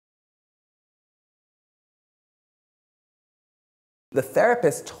The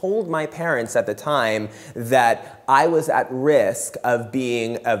therapist told my parents at the time that I was at risk of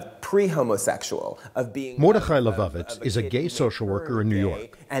being pre-homosexual, of being... Mordechai Levovitz is a gay social worker in New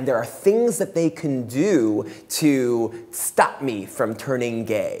York. And there are things that they can do to stop me from turning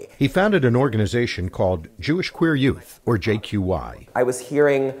gay. He founded an organization called Jewish Queer Youth, or JQY. I was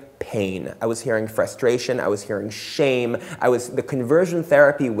hearing pain. I was hearing frustration. I was hearing shame. The conversion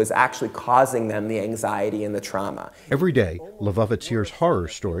therapy was actually causing them the anxiety and the trauma. Every day, Levovitz hears horror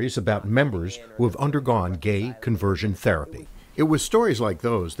stories about members who have undergone gay conversion therapy. It was stories like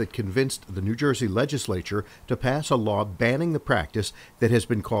those that convinced the New Jersey legislature to pass a law banning the practice that has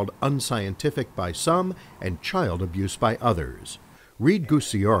been called unscientific by some and child abuse by others. Reed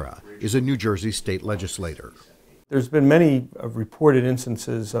Gusciora is a New Jersey state legislator. There's been many reported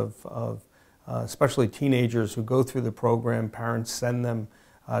instances of especially teenagers who go through the program. Parents send them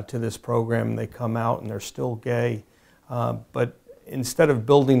to this program, they come out and they're still gay. But instead of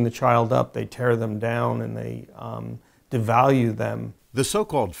building the child up, they tear them down and they devalue them. The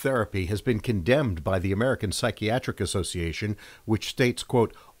so-called therapy has been condemned by the American Psychiatric Association, which states,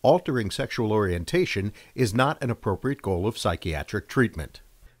 quote, altering sexual orientation is not an appropriate goal of psychiatric treatment.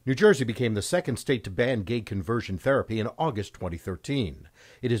 New Jersey became the second state to ban gay conversion therapy in August 2013.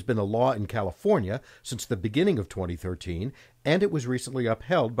 It has been a law in California since the beginning of 2013, and it was recently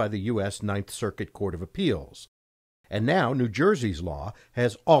upheld by the U.S. Ninth Circuit Court of Appeals. And now New Jersey's law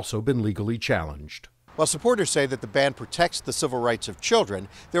has also been legally challenged. While supporters say that the ban protects the civil rights of children,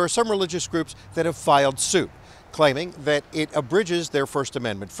 there are some religious groups that have filed suit, claiming that it abridges their First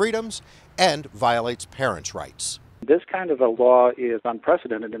Amendment freedoms and violates parents' rights. This kind of a law is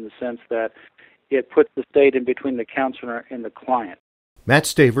unprecedented in the sense that it puts the state in between the counselor and the client. Matt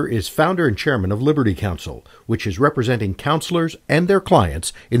Staver is founder and chairman of Liberty Counsel, which is representing counselors and their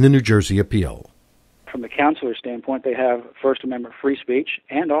clients in the New Jersey appeal. From the counselor standpoint, they have First Amendment free speech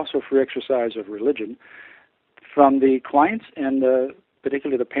and also free exercise of religion. From the clients and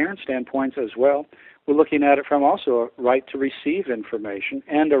particularly the parents' standpoints as well, we're looking at it from also a right to receive information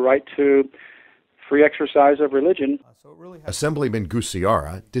and a right to free exercise of religion. Assemblyman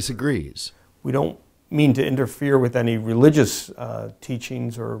Gusciora disagrees. We don't mean to interfere with any religious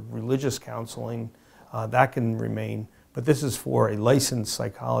teachings or religious counseling. That can remain. But this is for a licensed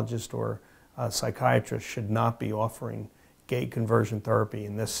psychologist or psychiatrist should not be offering gay conversion therapy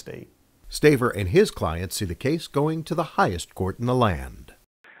in this state. Staver and his clients see the case going to the highest court in the land.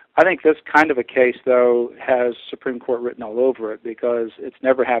 I think this kind of a case, though, has Supreme Court written all over it because it's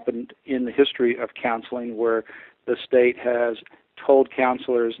never happened in the history of counseling where the state has told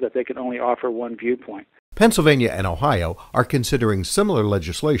counselors that they can only offer one viewpoint. Pennsylvania and Ohio are considering similar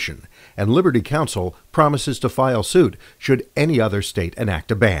legislation, and Liberty Counsel promises to file suit should any other state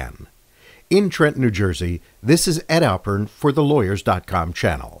enact a ban. In Trenton, New Jersey, this is Ed Alpern for the Lawyers.com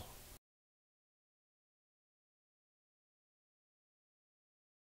channel.